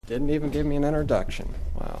Didn't even give me an introduction.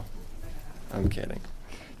 Wow. I'm kidding.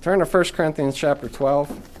 Turn to 1 Corinthians chapter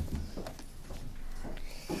 12.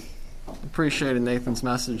 Appreciated Nathan's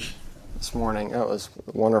message this morning. That was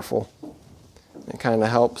wonderful. It kind of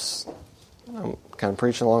helps. I'm kind of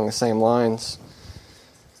preaching along the same lines.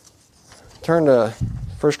 Turn to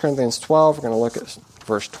 1 Corinthians 12. We're going to look at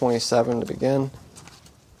verse 27 to begin.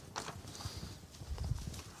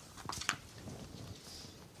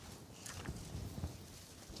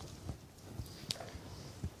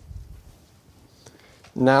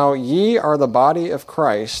 Now ye are the body of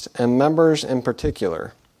Christ, and members in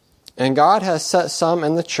particular. And God has set some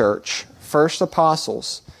in the church, first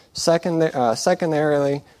apostles,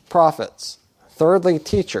 secondarily prophets, thirdly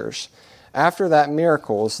teachers, after that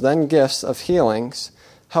miracles, then gifts of healings,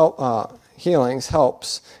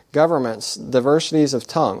 helps, governments, diversities of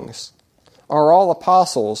tongues. Are all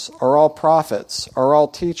apostles, are all prophets, are all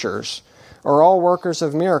teachers, are all workers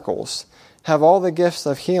of miracles, have all the gifts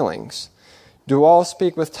of healings? Do all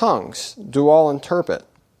speak with tongues? Do all interpret?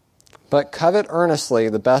 But covet earnestly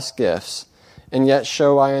the best gifts, and yet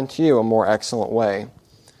show I unto you a more excellent way.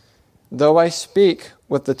 Though I speak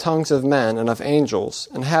with the tongues of men and of angels,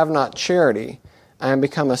 and have not charity, I am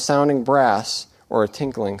become a sounding brass or a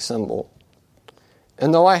tinkling cymbal.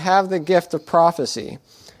 And though I have the gift of prophecy,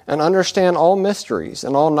 and understand all mysteries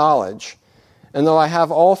and all knowledge, and though I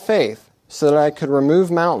have all faith, so that I could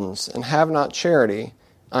remove mountains, and have not charity,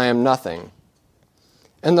 I am nothing.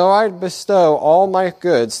 And though I bestow all my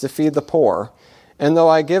goods to feed the poor, and though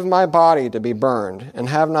I give my body to be burned, and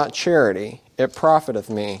have not charity, it profiteth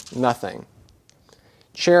me nothing.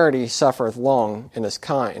 Charity suffereth long and is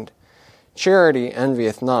kind. Charity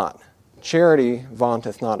envieth not. Charity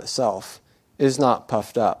vaunteth not itself, is not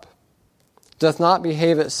puffed up, doth not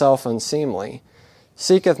behave itself unseemly,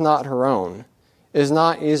 seeketh not her own, is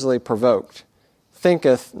not easily provoked,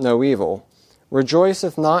 thinketh no evil,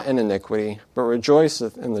 rejoiceth not in iniquity, but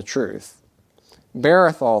rejoiceth in the truth,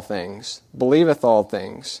 beareth all things, believeth all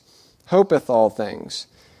things, hopeth all things,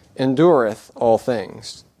 endureth all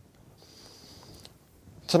things.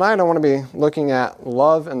 Tonight I want to be looking at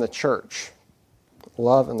love in the church.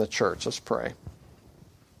 Love in the church. Let's pray.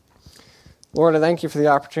 Lord, I thank you for the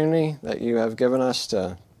opportunity that you have given us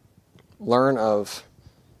to learn of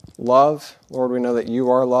love. Lord, we know that you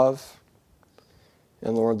are love.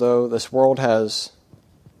 And Lord, though this world has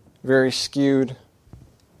very skewed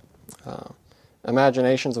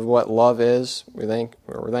imaginations of what love is, we're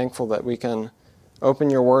thankful that we can open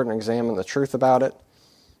your word and examine the truth about it,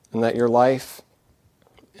 and that your life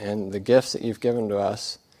and the gifts that you've given to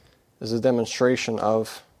us is a demonstration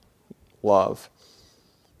of love.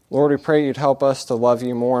 Lord, we pray you'd help us to love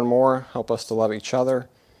you more and more, help us to love each other.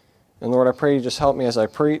 And Lord, I pray you just help me as I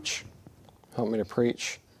preach. Help me to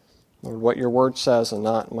preach, Lord, what your word says and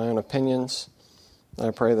not my own opinions. I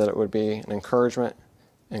pray that it would be an encouragement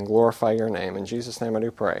and glorify your name. In Jesus' name I do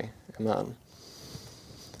pray. Amen.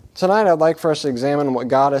 Tonight I'd like for us to examine what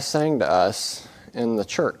God is saying to us in the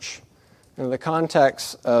church. In the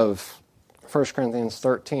context of 1 Corinthians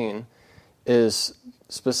 13 is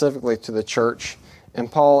specifically to the church,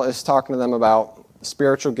 and Paul is talking to them about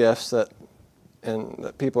spiritual gifts that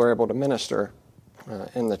people are able to minister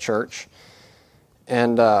in the church.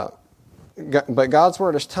 But God's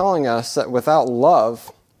word is telling us that without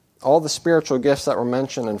love, all the spiritual gifts that were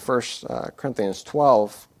mentioned in 1 Corinthians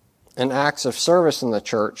 12 and acts of service in the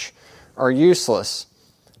church are useless,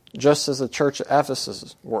 just as the church at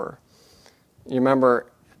Ephesus were. You remember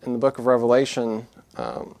in the book of Revelation,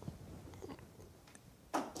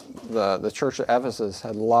 the church at Ephesus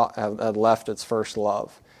had left its first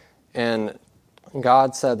love. And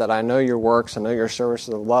God said that I know your works, I know your service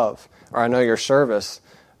of love, or I know your service,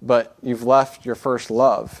 but you've left your first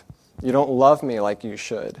love. You don't love me like you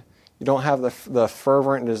should. You don't have the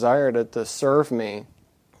fervent desire to serve me.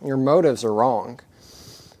 Your motives are wrong.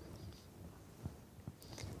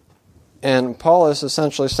 And Paul is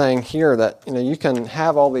essentially saying here that you can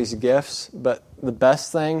have all these gifts, but the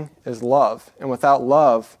best thing is love. And without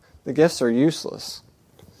love, the gifts are useless.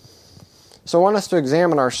 So I want us to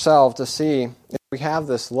examine ourselves to see if we have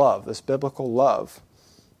this love, this biblical love.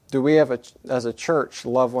 Do we as a church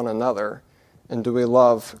love one another? And do we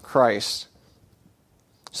love Christ?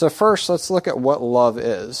 So first, let's look at what love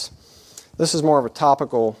is. This is more of a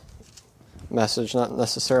topical message, not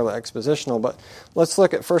necessarily expositional, but let's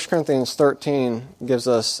look at 1 Corinthians 13. Gives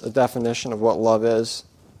us a definition of what love is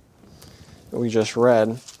that we just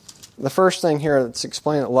read. The first thing here that's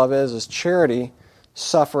explained that love is charity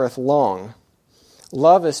suffereth long.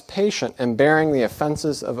 Love is patient and bearing the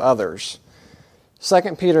offenses of others.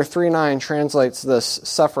 2 Peter 3:9 translates this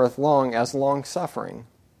suffereth long as long-suffering.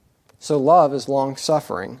 So love is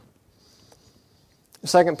long-suffering.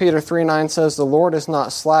 2 Peter 3:9 says, "The Lord is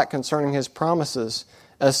not slack concerning his promises,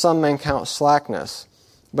 as some men count slackness,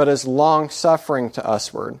 but is long-suffering to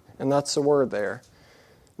usward." And that's the word there.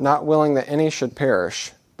 "Not willing that any should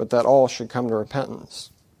perish, but that all should come to repentance."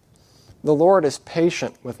 The Lord is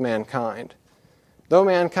patient with mankind. Though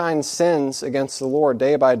mankind sins against the Lord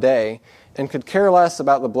day by day and could care less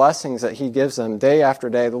about the blessings that he gives them day after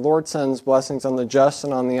day, the Lord sends blessings on the just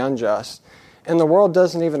and on the unjust, and the world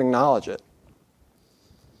doesn't even acknowledge it.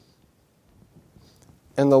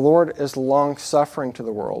 And the Lord is long-suffering to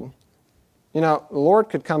the world. You know, the Lord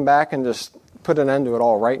could come back and just put an end to it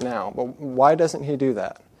all right now, but why doesn't he do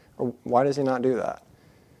that? Or why does he not do that?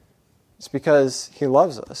 It's because he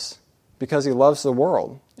loves us, because he loves the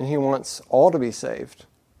world, and he wants all to be saved.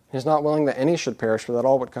 He's not willing that any should perish, but that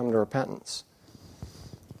all would come to repentance.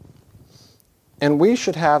 And we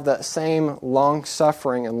should have that same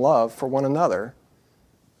long-suffering and love for one another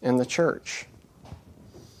in the church.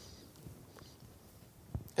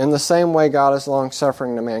 In the same way God is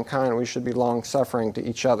long-suffering to mankind, we should be long-suffering to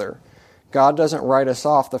each other. God doesn't write us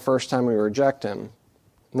off the first time we reject him,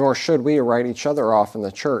 nor should we write each other off in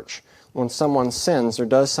the church when someone sins or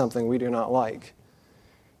does something we do not like.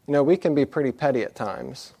 You know, we can be pretty petty at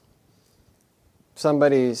times.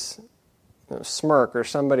 Somebody's smirk or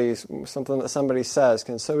something that somebody says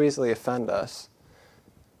can so easily offend us,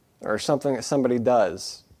 or something that somebody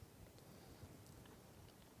does.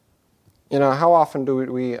 You know, how often do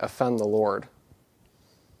we offend the Lord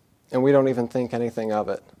and we don't even think anything of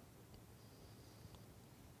it?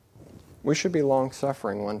 We should be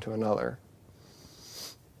long-suffering one to another.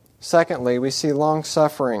 Secondly, we see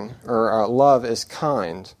long-suffering, or love, is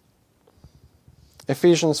kind.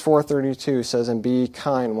 Ephesians 4:32 says, "And be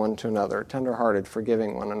kind one to another, tender-hearted,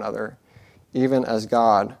 forgiving one another, even as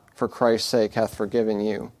God, for Christ's sake, hath forgiven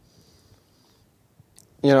you."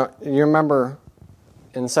 You know, you remember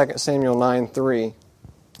in 2 Samuel 9:3,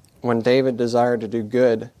 when David desired to do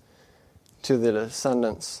good to the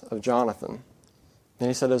descendants of Jonathan. And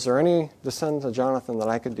he said, "Is there any descendants of Jonathan that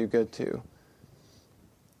I could do good to?"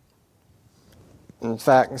 In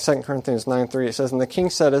fact, in 2 Corinthians 9:3, it says, "And the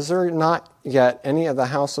king said, Is there not yet any of the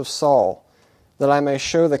house of Saul, that I may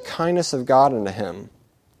show the kindness of God unto him?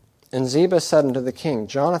 And Ziba said unto the king,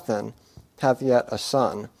 Jonathan hath yet a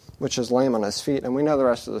son, which is lame on his feet." And we know the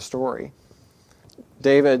rest of the story.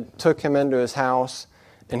 David took him into his house,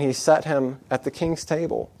 and he set him at the king's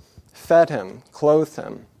table, fed him, clothed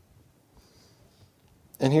him.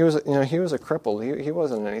 And he was a cripple. He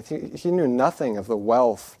wasn't anything. He knew nothing of the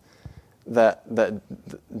wealth that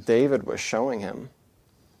David was showing him.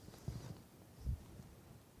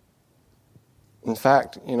 In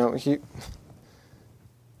fact, he,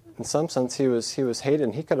 in some sense, he was hated,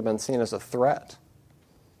 and he could have been seen as a threat.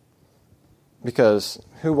 Because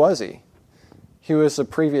who was he? He was the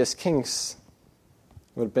previous king's,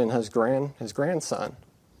 would have been his grandson.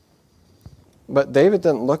 But David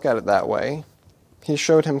didn't look at it that way. He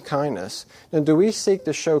showed him kindness. Now, do we seek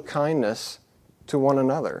to show kindness to one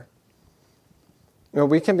another?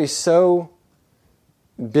 We can be so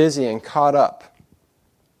busy and caught up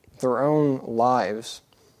with our own lives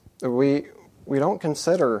that we don't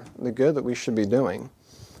consider the good that we should be doing.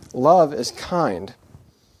 Love is kind.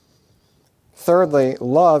 Thirdly,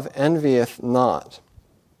 love envieth not.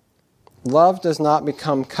 Love does not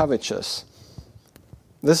become covetous.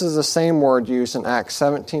 This is the same word used in Acts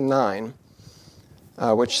 17:9,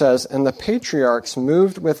 which says, "And the patriarchs,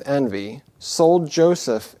 moved with envy, sold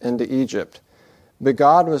Joseph into Egypt, but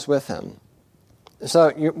God was with him."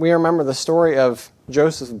 So we remember the story of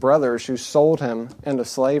Joseph's brothers who sold him into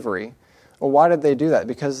slavery. Well, why did they do that?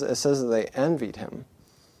 Because it says that they envied him.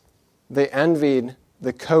 They envied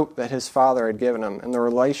the coat that his father had given him and the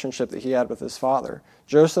relationship that he had with his father.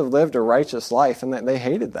 Joseph lived a righteous life, and they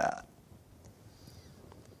hated that.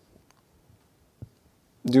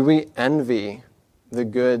 Do we envy the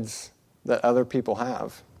goods that other people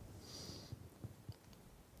have?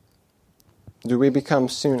 Do we become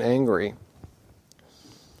soon angry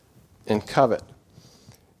and covet?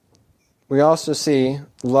 We also see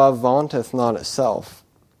love vaunteth not itself.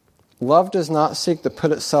 Love does not seek to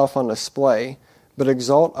put itself on display, but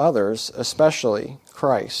exalt others, especially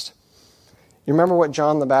Christ. You remember what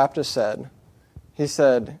John the Baptist said? He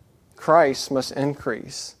said, "Christ must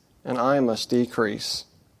increase, and I must decrease."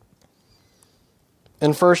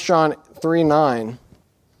 In 1 John 3:9,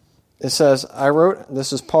 it says,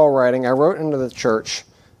 this is Paul writing, "I wrote unto the church,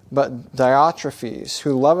 but Diotrephes,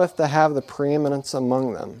 who loveth to have the preeminence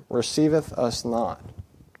among them, receiveth us not."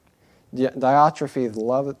 Diotrephes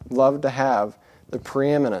loved to have the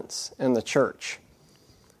preeminence in the church.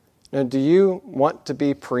 Now, do you want to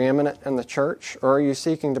be preeminent in the church, or are you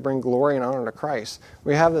seeking to bring glory and honor to Christ?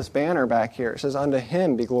 We have this banner back here. It says, "Unto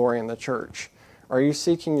him be glory in the church." Are you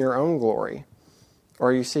seeking your own glory, or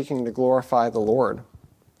are you seeking to glorify the Lord?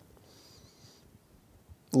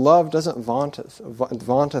 Love doesn't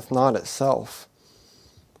vaunteth not itself.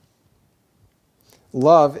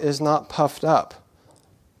 Love is not puffed up.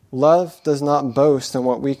 Love does not boast in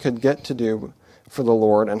what we could get to do for the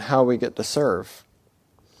Lord and how we get to serve.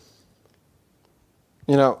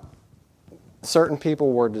 You know, certain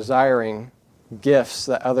people were desiring gifts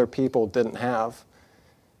that other people didn't have,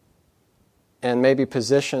 and maybe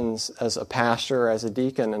positions as a pastor, as a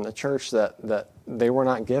deacon in the church that they were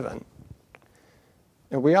not given.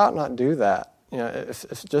 And we ought not do that. You know, if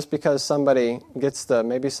just because somebody gets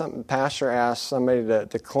maybe some pastor asks somebody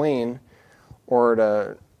to clean or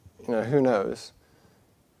to, who knows.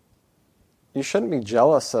 You shouldn't be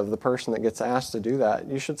jealous of the person that gets asked to do that.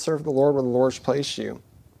 You should serve the Lord where the Lord's placed you.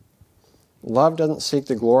 Love doesn't seek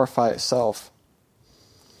to glorify itself.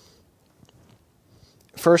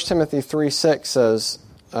 1 Timothy 3:6 says,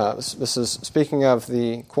 this is speaking of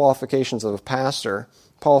the qualifications of a pastor,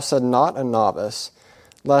 Paul said, "Not a novice,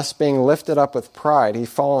 lest being lifted up with pride he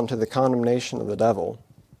fall into the condemnation of the devil."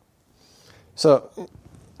 So,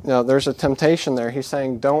 there's a temptation there. He's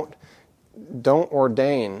saying don't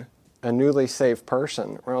ordain a newly saved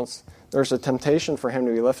person, or else there's a temptation for him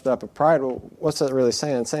to be lifted up with pride. Well, what's that really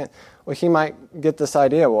saying? It's saying, well, he might get this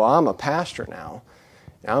idea, well, I'm a pastor now.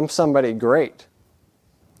 I'm somebody great.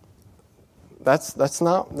 That's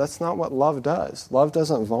not what love does. Love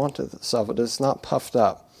doesn't vaunt itself. It is not puffed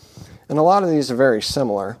up. And a lot of these are very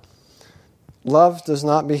similar. Love does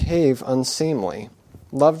not behave unseemly.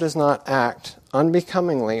 Love does not act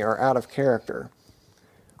unbecomingly or out of character.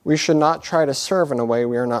 We should not try to serve in a way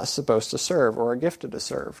we are not supposed to serve or are gifted to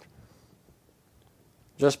serve.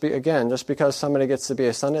 Just because somebody gets to be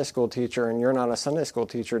a Sunday school teacher and you're not a Sunday school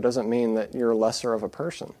teacher doesn't mean that you're lesser of a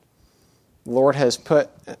person. The Lord has put,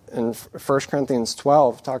 in 1 Corinthians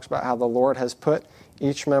 12, talks about how the Lord has put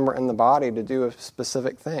each member in the body to do a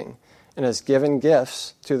specific thing and has given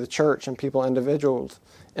gifts to the church and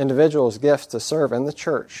individuals gifts to serve in the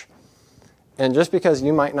church. And just because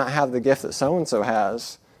you might not have the gift that so-and-so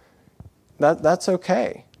has, that's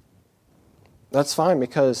okay. That's fine,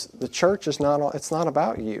 because the church it's not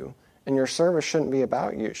about you. And your service shouldn't be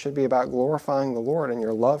about you. It should be about glorifying the Lord and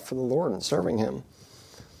your love for the Lord and serving Him,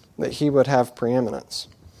 that He would have preeminence.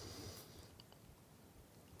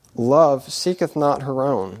 Love seeketh not her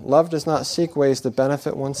own. Love does not seek ways to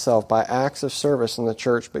benefit oneself by acts of service in the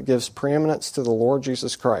church, but gives preeminence to the Lord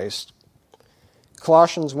Jesus Christ.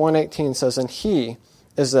 Colossians 1:18 says, "And He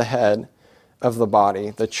is the head of the body,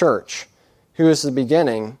 the church, who is the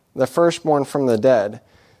beginning, the firstborn from the dead,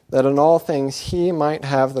 that in all things He might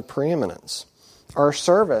have the preeminence." Our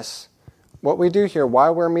service, what we do here, why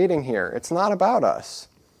we're meeting here, it's not about us.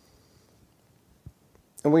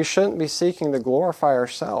 And we shouldn't be seeking to glorify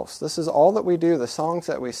ourselves. This is all that we do, the songs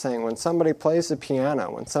that we sing, when somebody plays the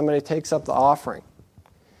piano, when somebody takes up the offering.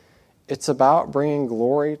 It's about bringing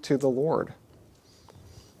glory to the Lord.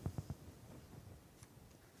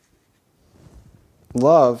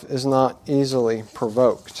 Love is not easily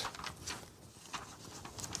provoked.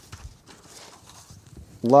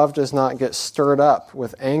 Love does not get stirred up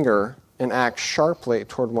with anger and act sharply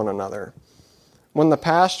toward one another. When the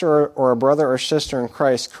pastor or a brother or sister in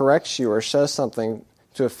Christ corrects you or says something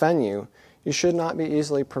to offend you, you should not be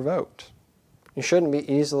easily provoked. You shouldn't be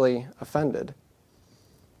easily offended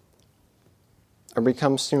or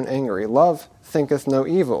become soon angry. Love thinketh no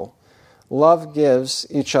evil. Love gives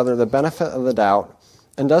each other the benefit of the doubt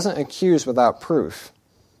and doesn't accuse without proof.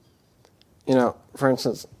 For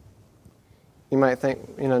instance, you might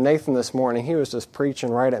think, Nathan this morning, he was just preaching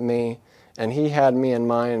right at me, and he had me in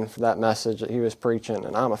mind for that message that he was preaching,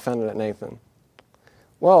 and I'm offended at Nathan.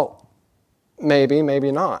 Well, maybe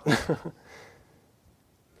not.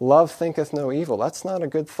 Love thinketh no evil. That's not a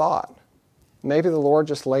good thought. Maybe the Lord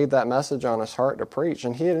just laid that message on his heart to preach,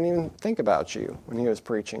 and he didn't even think about you when he was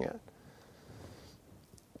preaching it.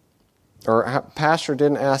 Or pastor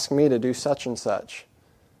didn't ask me to do such and such.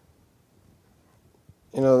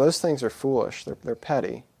 Those things are foolish. They're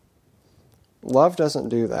petty. Love doesn't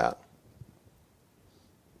do that.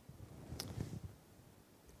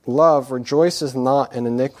 Love rejoiceth not in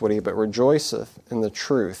iniquity, but rejoiceth in the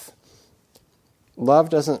truth. Love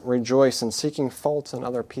doesn't rejoice in seeking faults in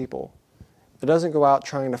other people. It doesn't go out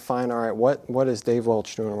trying to find, all right, what is Dave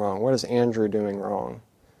Welch doing wrong? What is Andrew doing wrong?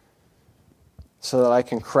 So that I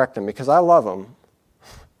can correct him because I love him.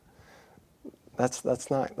 That's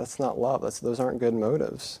not love. Those aren't good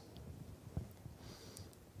motives.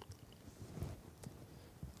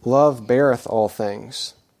 Love beareth all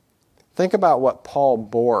things. Think about what Paul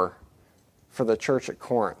bore for the church at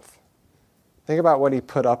Corinth. Think about what he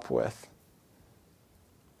put up with.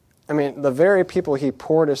 I mean, the very people he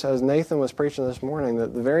poured, as Nathan was preaching this morning, the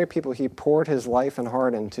very people he poured his life and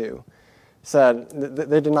heart into, said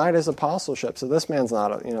they denied his apostleship. So this man's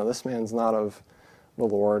not of the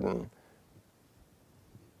Lord, and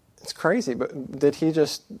it's crazy. But did he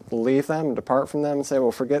just leave them and depart from them and say,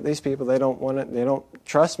 "Well, forget these people. They don't want it. They don't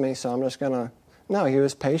trust me. So I'm just gonna." No, he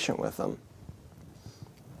was patient with them,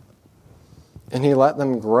 and he let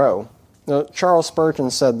them grow. Now, Charles Spurgeon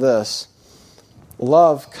said this: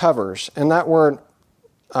 "Love covers," and that word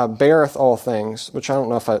beareth all things, which I don't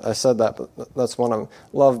know if I said that, but that's one of them.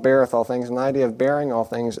 Love beareth all things, and the idea of bearing all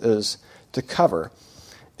things is to cover.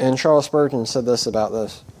 And Charles Spurgeon said this about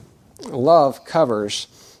this: "Love covers,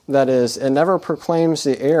 that is, it never proclaims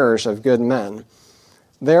the errors of good men.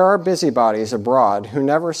 There are busybodies abroad who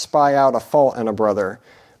never spy out a fault in a brother,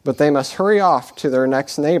 but they must hurry off to their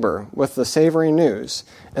next neighbor with the savory news,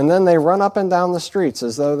 and then they run up and down the streets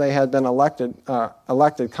as though they had been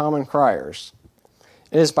elected common criers.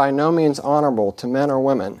 It is by no means honorable to men or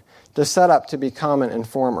women to set up to be common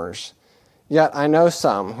informers. Yet I know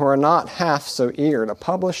some who are not half so eager to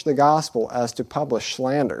publish the gospel as to publish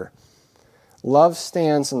slander. Love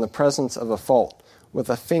stands in the presence of a fault with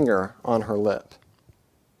a finger on her lip."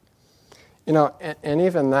 You know, and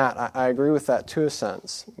even that, I agree with that to a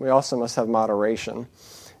sense. We also must have moderation.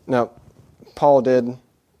 Now, Paul did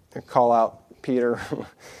call out Peter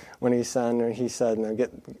when he said, "No,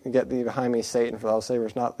 get thee behind me, Satan, for thou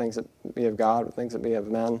savest not things that be of God, but things that be of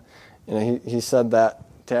men." You know, he said that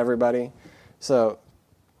to everybody. So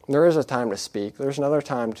there is a time to speak. There's another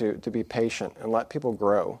time to be patient and let people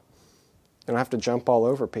grow. You don't have to jump all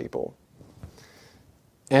over people.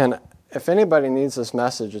 And if anybody needs this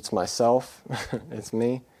message, it's myself. It's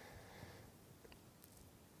me.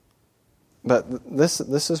 But this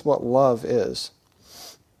is what love is.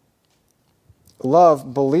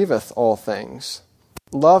 Love believeth all things.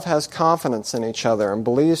 Love has confidence in each other and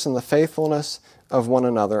believes in the faithfulness of one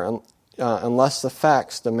another unless the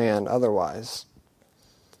facts demand otherwise.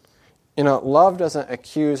 You know, love doesn't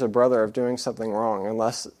accuse a brother of doing something wrong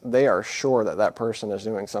unless they are sure that that person is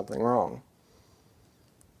doing something wrong.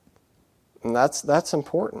 And that's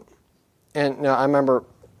important. And you know, I remember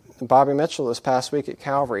Bobby Mitchell this past week at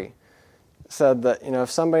Calvary said that, you know,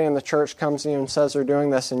 if somebody in the church comes to you and says they're doing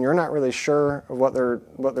this and you're not really sure of what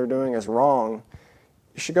they're doing is wrong,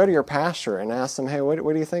 you should go to your pastor and ask them, "Hey, what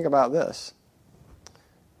do you think about this?"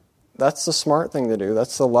 That's the smart thing to do.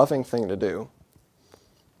 That's the loving thing to do.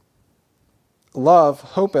 Love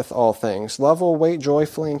hopeth all things. Love will wait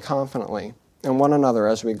joyfully and confidently in one another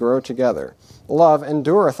as we grow together. Love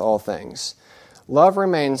endureth all things. Love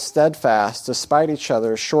remains steadfast despite each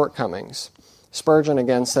other's shortcomings. Spurgeon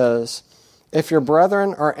again says, "If your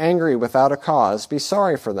brethren are angry without a cause, be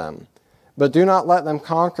sorry for them. But do not let them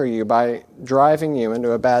conquer you by driving you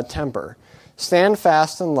into a bad temper. Stand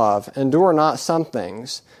fast in love, endure not some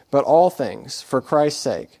things, but all things, for Christ's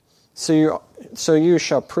sake. So you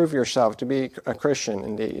shall prove yourself to be a Christian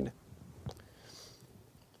indeed."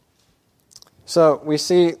 So we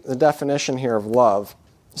see the definition here of love.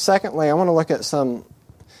 Secondly, I want to look at some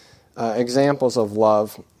examples of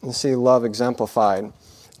love and see love exemplified.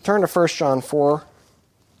 Turn to 1 John 4.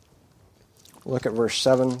 Look at verse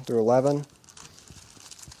 7 through 11.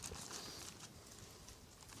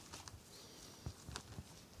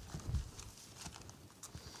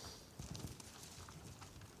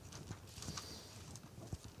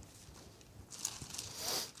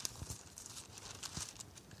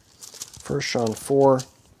 First John 4,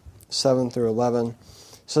 7 through 11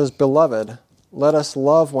 says, "Beloved, let us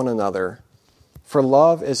love one another, for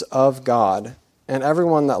love is of God, and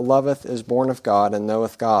everyone that loveth is born of God and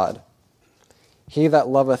knoweth God. He that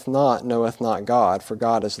loveth not knoweth not God, for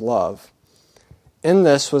God is love. In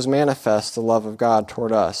this was manifest the love of God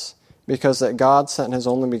toward us, because that God sent his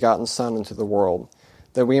only begotten Son into the world,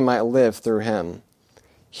 that we might live through him.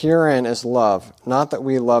 Herein is love, not that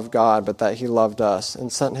we loved God, but that he loved us,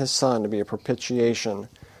 and sent his Son to be a propitiation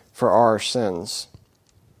for our sins."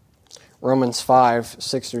 Romans 5,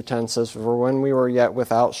 6 through 10 says, "For when we were yet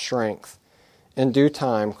without strength, in due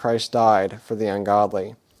time Christ died for the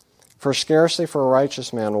ungodly. For scarcely for a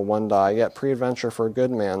righteous man will one die, yet peradventure for a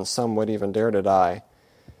good man some would even dare to die.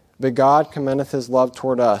 But God commendeth his love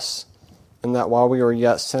toward us, in that while we were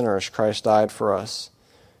yet sinners, Christ died for us.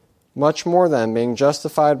 Much more then, being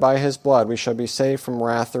justified by his blood, we shall be saved from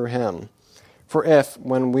wrath through him. For if,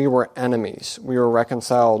 when we were enemies, we were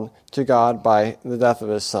reconciled to God by the death of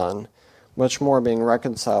his Son, much more being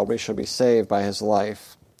reconciled, we shall be saved by his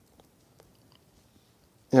life.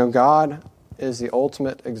 God is the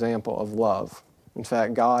ultimate example of love. In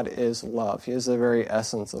fact, God is love. He is the very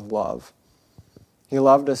essence of love. He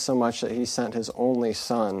loved us so much that he sent his only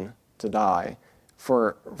son to die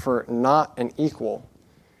for not an equal.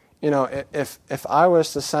 If I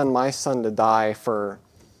was to send my son to die for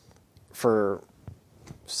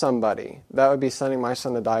somebody, that would be sending my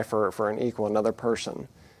son to die for an equal, another person.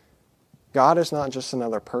 God is not just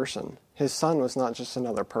another person. His son was not just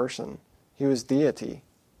another person. He was deity.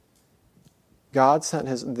 God sent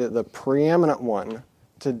the preeminent one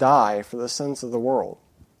to die for the sins of the world.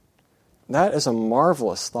 That is a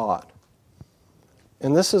marvelous thought.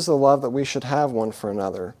 And this is the love that we should have one for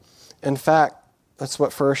another. In fact, that's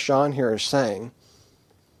what 1 John here is saying.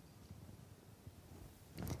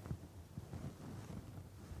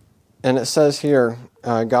 And it says here,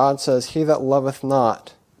 God says, he that loveth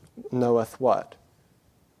not knoweth what?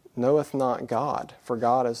 Knoweth not God, for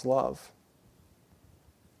God is love.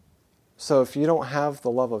 So if you don't have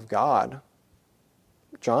the love of God,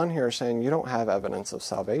 John here is saying you don't have evidence of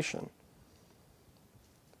salvation.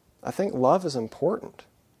 I think love is important.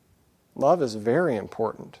 Love is very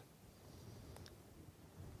important.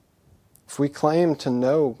 If we claim to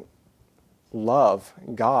know love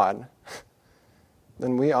God,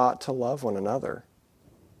 then we ought to love one another.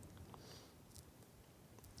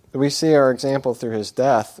 We see our example through his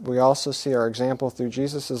death. We also see our example through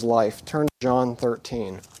Jesus' life. Turn to John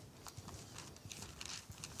 13.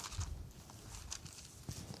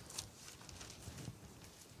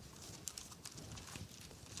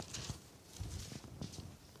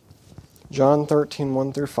 John 13,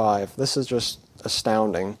 1 through 5. This is just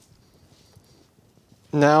astounding.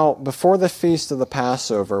 Now, before the feast of the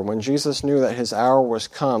Passover, when Jesus knew that his hour was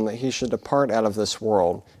come, that he should depart out of this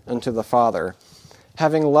world unto the Father,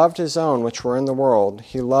 having loved his own which were in the world,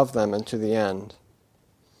 he loved them unto the end.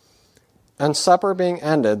 And supper being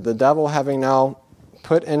ended, the devil having now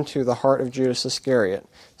put into the heart of Judas Iscariot,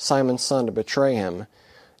 Simon's son, to betray him,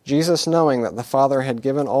 Jesus, knowing that the Father had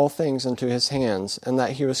given all things into his hands, and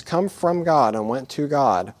that he was come from God and went to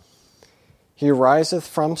God, he riseth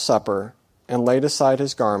from supper, and laid aside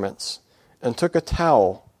his garments, and took a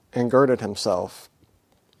towel, and girded himself.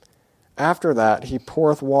 After that he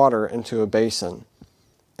poureth water into a basin,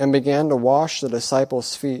 and began to wash the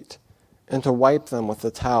disciples' feet, and to wipe them with the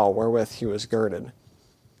towel wherewith he was girded.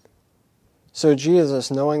 So Jesus,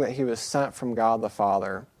 knowing that he was sent from God the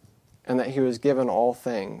Father, and that he was given all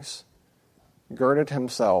things, girded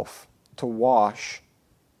himself to wash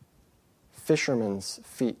fishermen's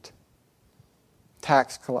feet,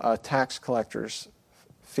 tax collectors'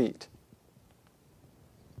 feet.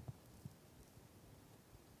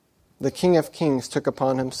 The King of Kings took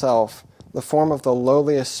upon himself the form of the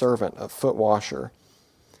lowliest servant, a foot washer.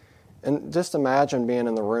 And just imagine being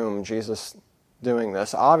in the room, Jesus doing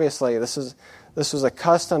this. Obviously, this was a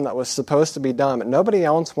custom that was supposed to be done, but nobody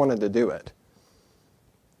else wanted to do it.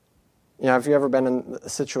 Have you ever been in a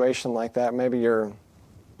situation like that? Maybe you're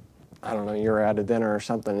at a dinner or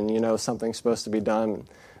something, and something's supposed to be done,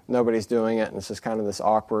 nobody's doing it, and it's just kind of this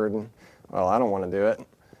awkward, well, I don't want to do it.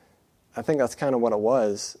 I think that's kind of what it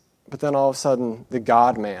was. But then all of a sudden, the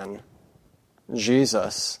God-man,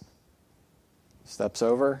 Jesus, steps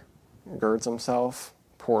over, girds himself,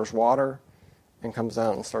 pours water, and comes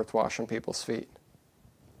out and starts washing people's feet.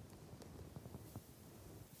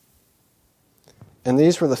 And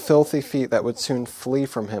these were the filthy feet that would soon flee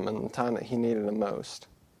from him in the time that he needed them most.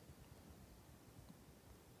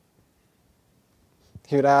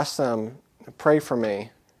 He would ask them, pray for me,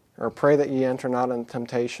 or pray that ye enter not into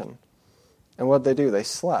temptation. And what did they do? They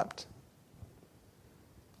slept.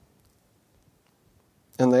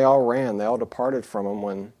 And they all ran. They all departed from him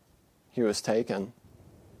when he was taken.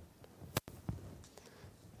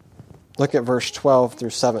 Look at verse 12 through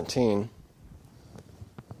 17.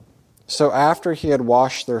 So after he had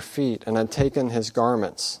washed their feet and had taken his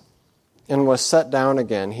garments, and was set down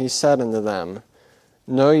again, he said unto them,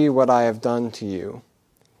 Know ye what I have done to you?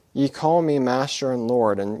 Ye call me Master and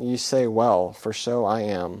Lord, and ye say, Well, for so I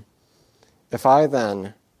am. If I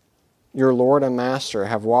then, your Lord and Master,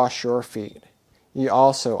 have washed your feet, ye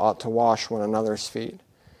also ought to wash one another's feet.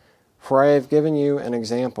 For I have given you an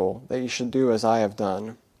example, that ye should do as I have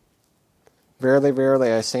done. Verily,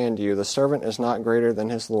 verily, I say unto you, the servant is not greater than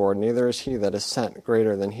his Lord, neither is he that is sent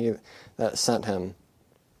greater than he that sent him.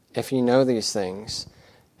 If ye know these things,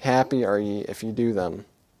 happy are ye if ye do them.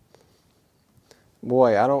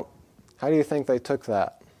 Boy, how do you think they took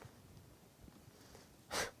that?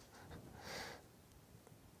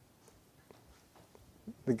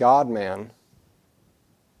 The God-man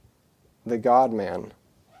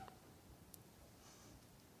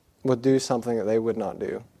would do something that they would not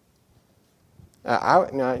do.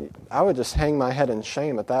 I would just hang my head in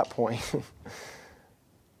shame at that point.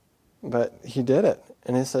 But he did it.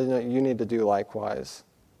 And he said, you need to do likewise.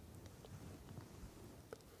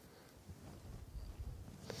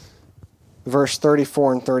 Verse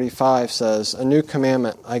 34 and 35 says, "A new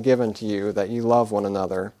commandment I give unto you, that ye love one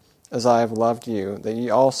another, as I have loved you, that ye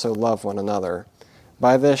also love one another.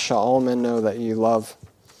 By this shall all men know that ye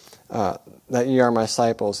are my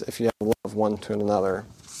disciples, if ye have love one to another."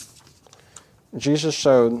 Jesus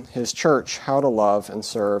showed his church how to love and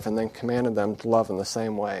serve, and then commanded them to love in the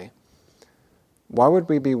same way. Why would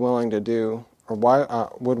we be willing to do, or why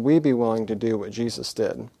would we be willing to do what Jesus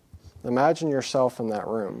did? Imagine yourself in that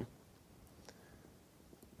room.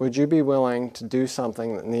 Would you be willing to do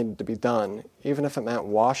something that needed to be done, even if it meant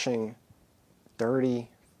washing dirty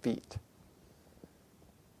feet?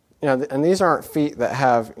 And these aren't feet that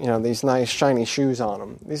have, these nice shiny shoes on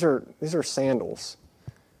them. These are sandals.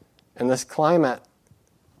 And this climate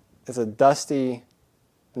is a dusty,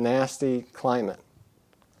 nasty climate.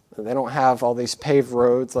 They don't have all these paved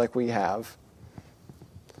roads like we have.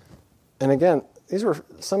 And again,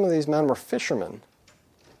 some of these men were fishermen.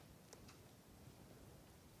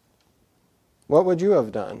 What would you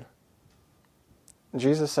have done?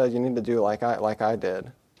 Jesus said you need to do like I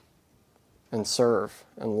did, and serve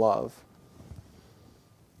and love.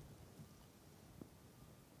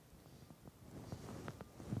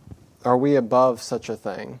 Are we above such a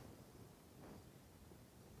thing?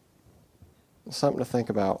 Something to think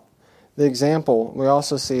about. The example, we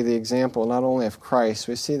also see the example not only of Christ,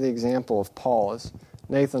 we see the example of Paul, as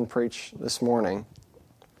Nathan preached this morning.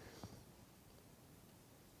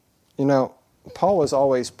 Paul was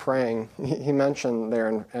always praying. He mentioned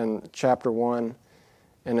there in chapter 1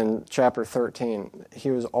 and in chapter 13,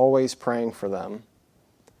 he was always praying for them.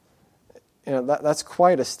 That's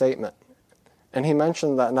quite a statement. And he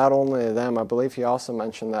mentioned that not only to them, I believe he also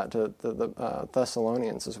mentioned that to the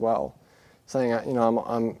Thessalonians as well, saying,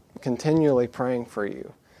 I'm continually praying for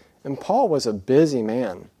you. And Paul was a busy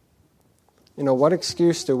man. What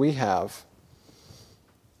excuse do we have?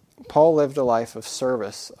 Paul lived a life of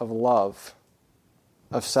service, of love,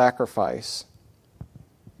 of sacrifice.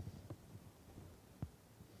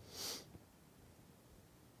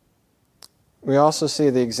 We also see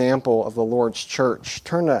the example of the Lord's church.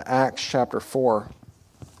 Turn to Acts chapter 4.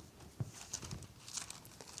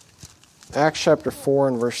 Acts chapter 4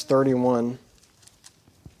 and verse 31.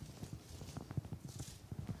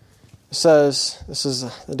 It says, this is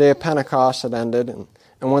the day of Pentecost had ended, and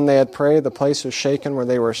when they had prayed, the place was shaken where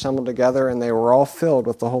they were assembled together, and they were all filled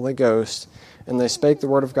with the Holy Ghost, and they spake the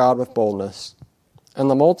word of God with boldness. And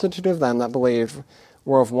the multitude of them that believed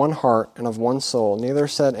were of one heart and of one soul. Neither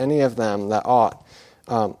said any of them that aught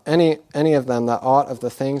of the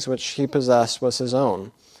things which he possessed was his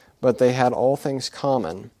own, but they had all things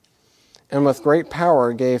common. And with great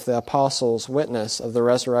power gave the apostles witness of the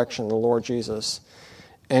resurrection of the Lord Jesus.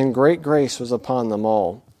 And great grace was upon them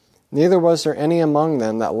all. Neither was there any among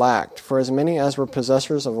them that lacked, for as many as were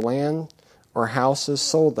possessors of land or houses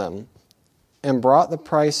sold them, and brought the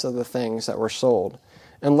price of the things that were sold,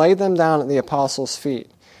 and laid them down at the apostles' feet.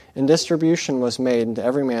 And distribution was made to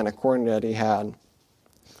every man according to that he had.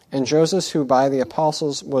 And Joseph, who by the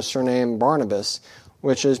apostles was surnamed Barnabas,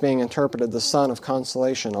 which is being interpreted the son of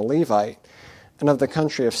consolation, a Levite, and of the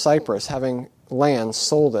country of Cyprus, having land,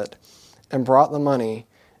 sold it, and brought the money,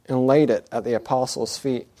 and laid it at the apostles'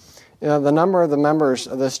 feet. The number of the members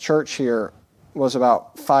of this church here was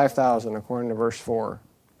about 5,000, according to verse 4.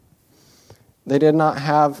 They did not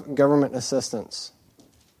have government assistance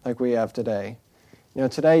like we have today.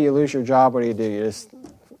 Today you lose your job, what do? You just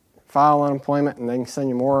file unemployment and they can send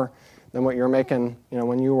you more than what you're making,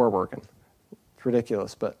 when you were working. It's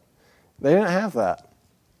ridiculous, but they didn't have that.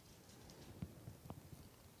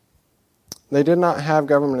 They did not have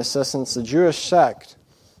government assistance. The Jewish sects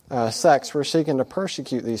were seeking to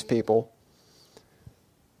persecute these people.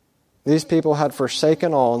 These people had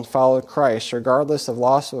forsaken all and followed Christ, regardless of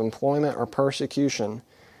loss of employment or persecution,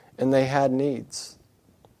 and they had needs.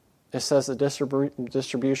 It says that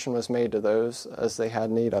distribution was made to those as they had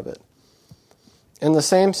need of it. In the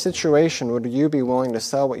same situation, would you be willing to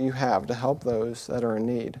sell what you have to help those that are in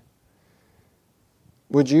need?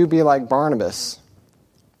 Would you be like Barnabas?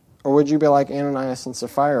 Or would you be like Ananias and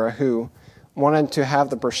Sapphira, who wanted to have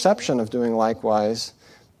the perception of doing likewise,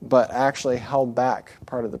 but actually held back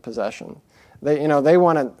part of the possession? They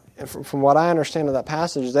wanted, from what I understand of that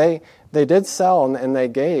passage, they did sell and they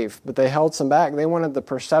gave, but they held some back. They wanted the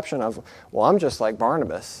perception of, well, I'm just like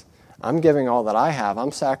Barnabas. I'm giving all that I have.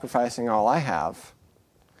 I'm sacrificing all I have.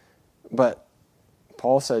 But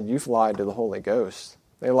Paul said, you've lied to the Holy Ghost.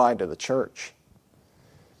 They lied to the church.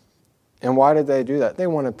 And why did they do that? They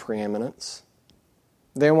wanted preeminence.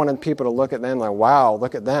 They wanted people to look at them like, wow,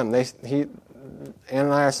 look at them.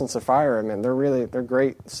 Ananias and Sapphira, I mean, they're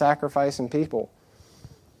great sacrificing people.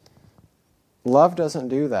 Love doesn't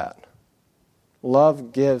do that.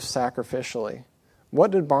 Love gives sacrificially. What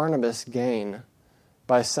did Barnabas gain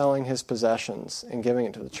by selling his possessions and giving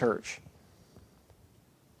it to the church?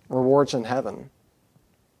 Rewards in heaven.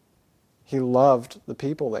 He loved the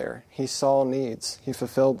people there. He saw needs. He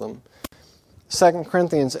fulfilled them. 2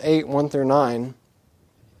 Corinthians 8, 1 through 9.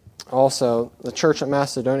 Also, the church at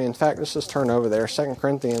Macedonia. In fact, let's just turn over there. 2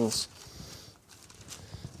 Corinthians.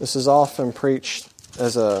 This is often preached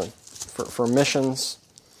as for missions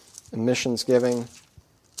and missions giving.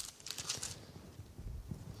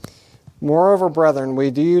 Moreover, brethren,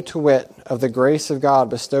 we do you to wit of the grace of God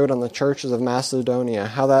bestowed on the churches of Macedonia,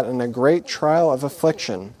 how that in a great trial of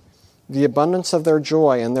affliction, the abundance of their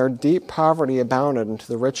joy and their deep poverty abounded into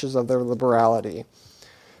the riches of their liberality.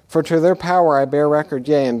 For to their power I bear record,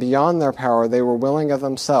 yea, and beyond their power they were willing of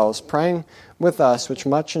themselves, praying with us with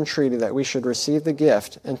much entreaty that we should receive the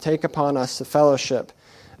gift and take upon us the fellowship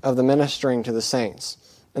of the ministering to the saints.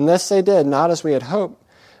 And this they did, not as we had hoped,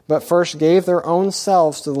 but first gave their own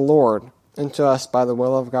selves to the Lord and to us by the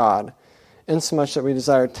will of God, insomuch that we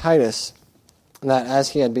desired Titus, that as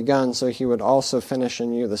he had begun, so he would also finish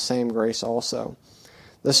in you the same grace also.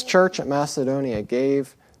 This church at Macedonia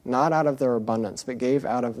gave not out of their abundance, but gave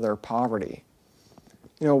out of their poverty.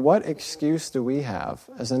 You know, what excuse do we have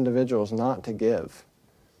as individuals not to give?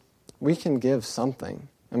 We can give something.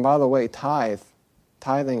 And by the way,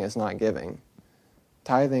 tithing is not giving.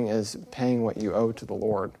 Tithing is paying what you owe to the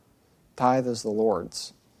Lord. Tithe is the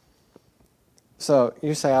Lord's. So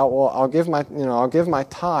you say, oh, well, I'll give my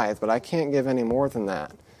tithe, but I can't give any more than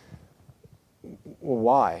that. Well,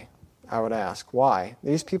 why? I would ask, why?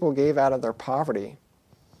 These people gave out of their poverty.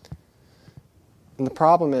 And the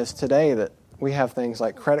problem is today that we have things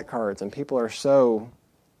like credit cards, and people are so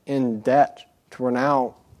in debt to where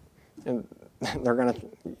now, and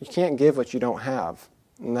you can't give what you don't have.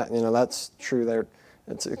 And that's true there.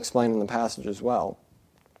 It's explained in the passage as well.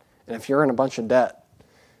 And if you're in a bunch of debt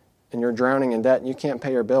and you're drowning in debt and you can't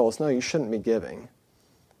pay your bills, no, you shouldn't be giving.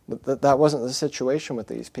 But that wasn't the situation with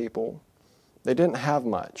these people. They didn't have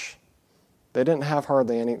much. They didn't have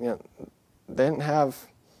hardly any. They didn't have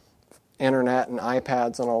internet and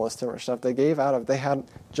iPads and all this different stuff. They had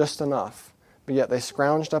just enough, but yet they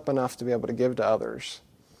scrounged up enough to be able to give to others.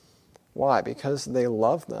 Why? Because they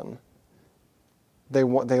loved them. They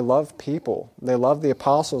loved people. They loved the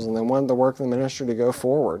apostles, and they wanted the work of the ministry to go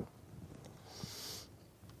forward.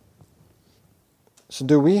 So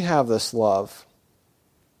do we have this love?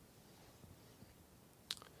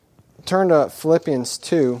 Turn to Philippians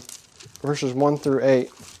 2, verses 1 through 8.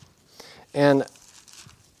 And,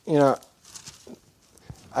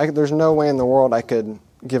 there's no way in the world I could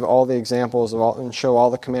give all the examples and show all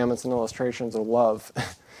the commandments and illustrations of love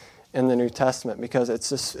in the New Testament, because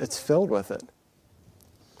it's filled with it.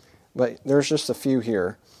 But there's just a few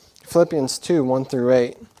here. Philippians 2, 1 through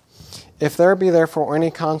 8. If there be therefore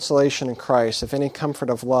any consolation in Christ, if any comfort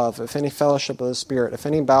of love, if any fellowship of the Spirit, if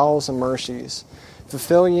any bowels and mercies,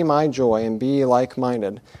 fulfill ye my joy, and be ye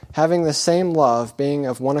like-minded, having the same love, being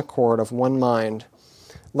of one accord, of one mind.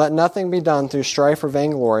 Let nothing be done through strife or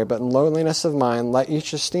vainglory, but in lowliness of mind let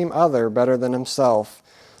each esteem other better than himself.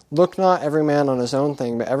 Look not every man on his own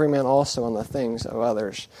thing, but every man also on the things of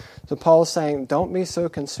others. So Paul is saying, don't be so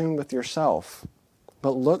consumed with yourself,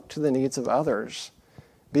 but look to the needs of others.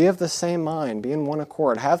 Be of the same mind, be in one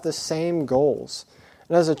accord, have the same goals.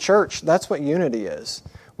 And as a church, that's what unity is.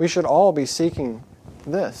 We should all be seeking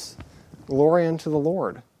this, glory unto the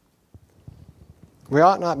Lord. We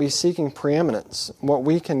ought not be seeking preeminence, what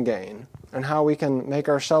we can gain, and how we can make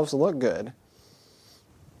ourselves look good.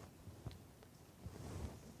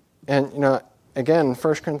 And, again, in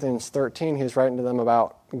 1 Corinthians 13, he's writing to them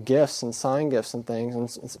about gifts and sign gifts and things.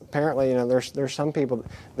 And apparently, there's some people,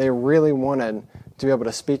 they really wanted to be able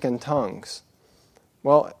to speak in tongues.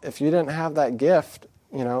 Well, if you didn't have that gift,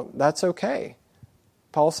 that's okay.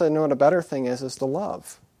 Paul said, no, the better thing is to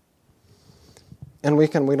love. And we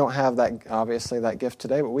don't have that, obviously, that gift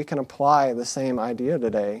today, but we can apply the same idea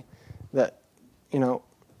today that,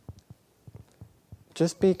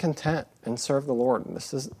 just be content and serve the Lord.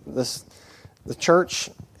 The church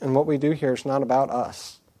and what we do here is not about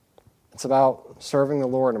us. It's about serving the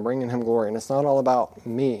Lord and bringing Him glory. And it's not all about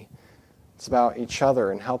me. It's about each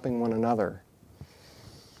other and helping one another.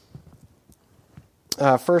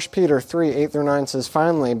 1 Peter 3, 8 through 9 says,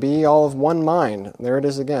 "Finally, be ye all of one mind." There it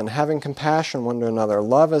is again. "Having compassion one to another.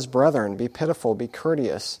 Love as brethren. Be pitiful. Be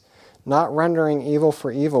courteous. Not rendering evil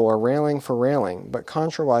for evil or railing for railing, but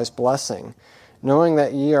contrariwise blessing, knowing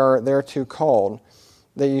that ye are thereto called,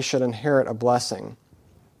 that ye should inherit a blessing."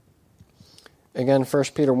 Again,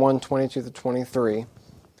 1 Peter 1, 22 to 23.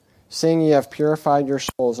 "Seeing ye have purified your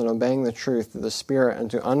souls in obeying the truth through the Spirit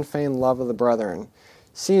unto unfeigned love of the brethren,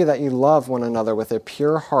 see that ye love one another with a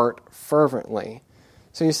pure heart fervently."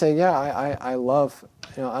 So you say, yeah, I love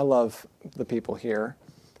the people here,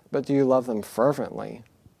 but do you love them fervently?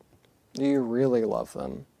 Do you really love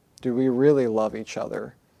them? Do we really love each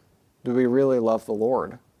other? Do we really love the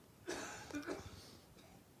Lord?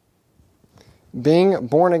 Being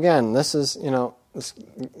born again, this is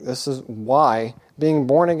why. Being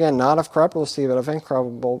born again, not of corruptible seed, but of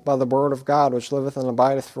incorruptible, by the word of God, which liveth and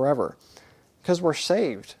abideth forever. Because we're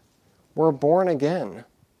saved. We're born again.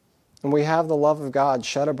 And we have the love of God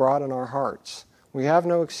shed abroad in our hearts. We have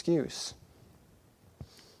no excuse.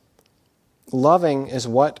 Loving is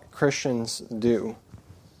what Christians do.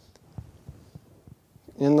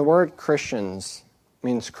 And the word Christians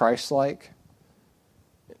means Christ-like.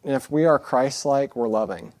 And if we are Christ-like, we're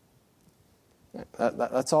loving.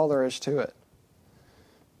 That's all there is to it.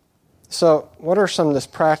 So, what are some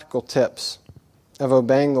just practical tips of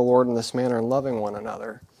obeying the Lord in this manner and loving one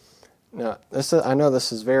another? Now, I know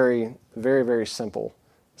this is very, very, very simple.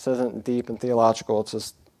 This isn't deep and theological. It's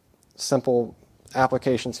just simple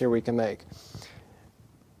applications here we can make.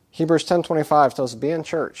 Hebrews 10:25 tells us, "Be in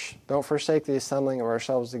church. Don't forsake the assembling of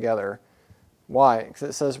ourselves together." Why? Because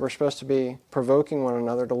it says we're supposed to be provoking one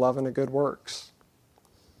another to love and to good works.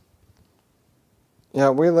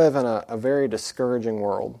 We live in a very discouraging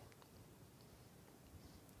world.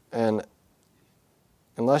 And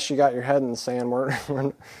unless you got your head in the sand,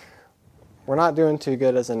 we're not doing too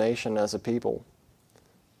good as a nation, as a people.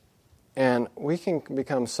 And we can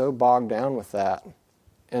become so bogged down with that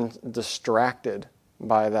and distracted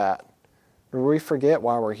by that, where we forget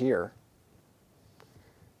why we're here.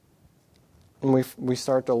 And we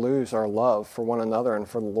start to lose our love for one another and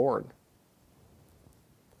for the Lord.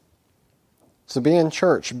 So be in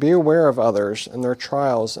church. Be aware of others and their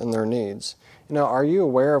trials and their needs. Are you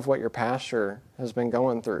aware of what your pastor has been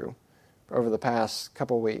going through over the past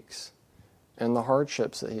couple weeks and the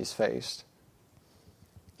hardships that he's faced?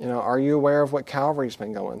 Are you aware of what Calvary's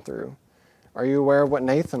been going through? Are you aware of what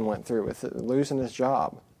Nathan went through with losing his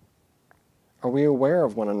job? Are we aware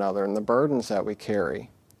of one another and the burdens that we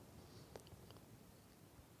carry?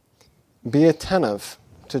 Be attentive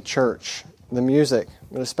to church, the music,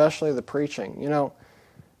 but especially the preaching.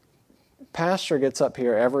 Pastor gets up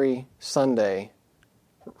here every Sunday,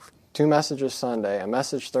 2 messages Sunday, a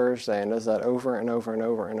message Thursday, and does that over and over and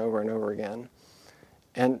over and over and over again.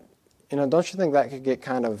 And, don't you think that could get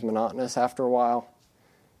kind of monotonous after a while?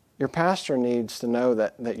 Your pastor needs to know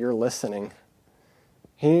that you're listening.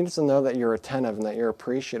 He needs to know that you're attentive and that you're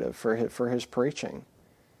appreciative for his preaching.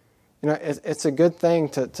 It's a good thing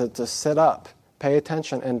to sit up, pay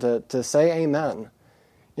attention, and to say amen.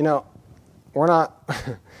 We're not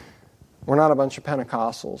we're not a bunch of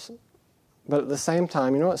Pentecostals. But at the same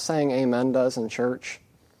time, what saying amen does in church?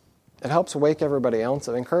 It helps wake everybody else.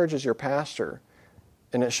 It encourages your pastor.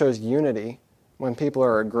 And it shows unity when people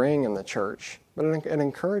are agreeing in the church. But it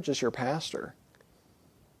encourages your pastor.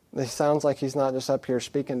 It sounds like he's not just up here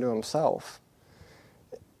speaking to himself.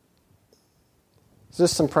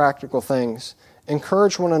 Just some practical things.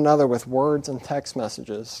 Encourage one another with words and text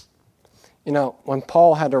messages. When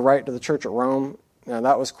Paul had to write to the church at Rome,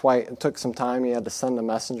 that was it took some time. He had to send a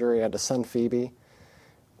messenger. He had to send Phoebe.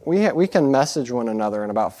 We can message one another in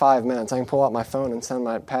about 5 minutes. I can pull out my phone and send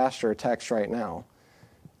my pastor a text right now.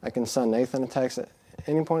 I can send Nathan a text at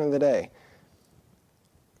any point of the day.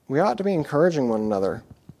 We ought to be encouraging one another.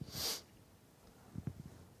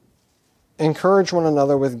 Encourage one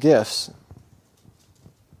another with gifts.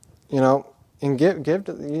 And give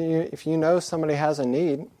if you know somebody has a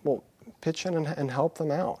need, well, pitch in and help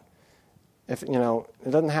them out. If it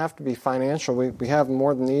doesn't have to be financial. We have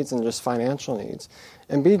more needs than just financial needs.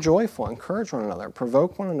 And be joyful. Encourage one another.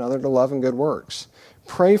 Provoke one another to love and good works.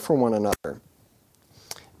 Pray for one another.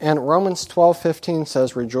 And Romans 12:15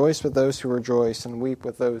 says, "Rejoice with those who rejoice and weep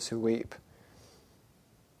with those who weep."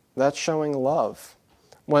 That's showing love.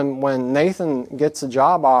 When Nathan gets a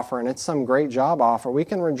job offer and it's some great job offer, we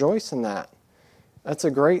can rejoice in that. That's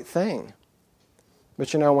a great thing.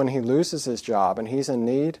 But when he loses his job and he's in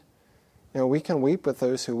need, we can weep with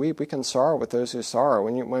those who weep. We can sorrow with those who sorrow.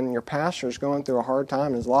 When your pastor's going through a hard time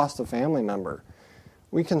and has lost a family member,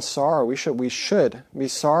 we can sorrow. We should be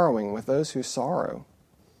sorrowing with those who sorrow.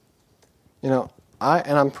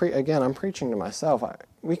 I'm preaching to myself.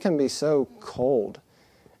 We can be so cold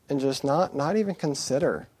and just not even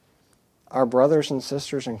consider our brothers and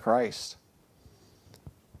sisters in Christ.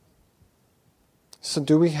 So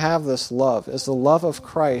do we have this love? Is the love of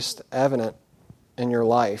Christ evident in your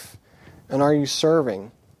life? And are you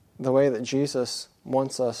serving the way that Jesus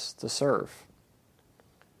wants us to serve?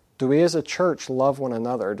 Do we as a church love one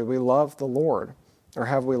another? Do we love the Lord? Or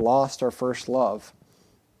have we lost our first love?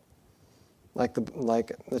 Like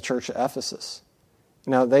the church at Ephesus.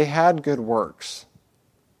 Now, they had good works.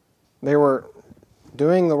 They were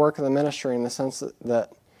doing the work of the ministry in the sense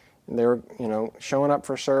that they were, showing up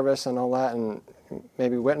for service and all that and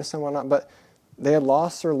maybe witnessing and whatnot, but they had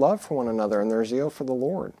lost their love for one another and their zeal for the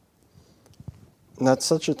Lord. And that's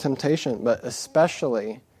such a temptation, but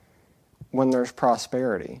especially when there's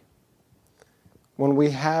prosperity. When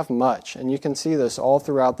we have much, and you can see this all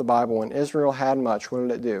throughout the Bible, when Israel had much, what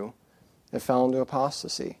did it do? It fell into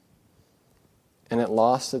apostasy. And it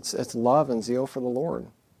lost its love and zeal for the Lord.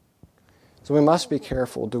 So we must be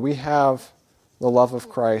careful. Do we have the love of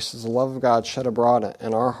Christ? Is the love of God shed abroad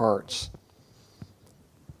in our hearts?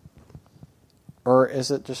 Or is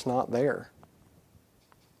it just not there?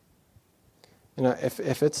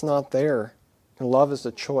 If it's not there, love is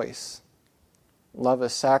a choice. Love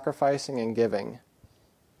is sacrificing and giving.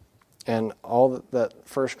 And all that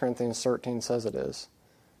 1 Corinthians 13 says it is.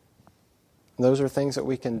 Those are things that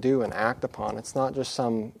we can do and act upon. It's not just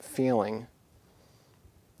some feeling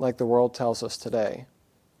like the world tells us today.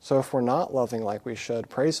 So if we're not loving like we should,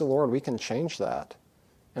 praise the Lord, we can change that.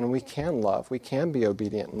 And we can love. We can be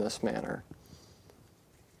obedient in this manner.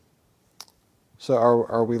 So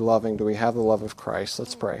are we loving? Do we have the love of Christ?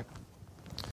 Let's pray.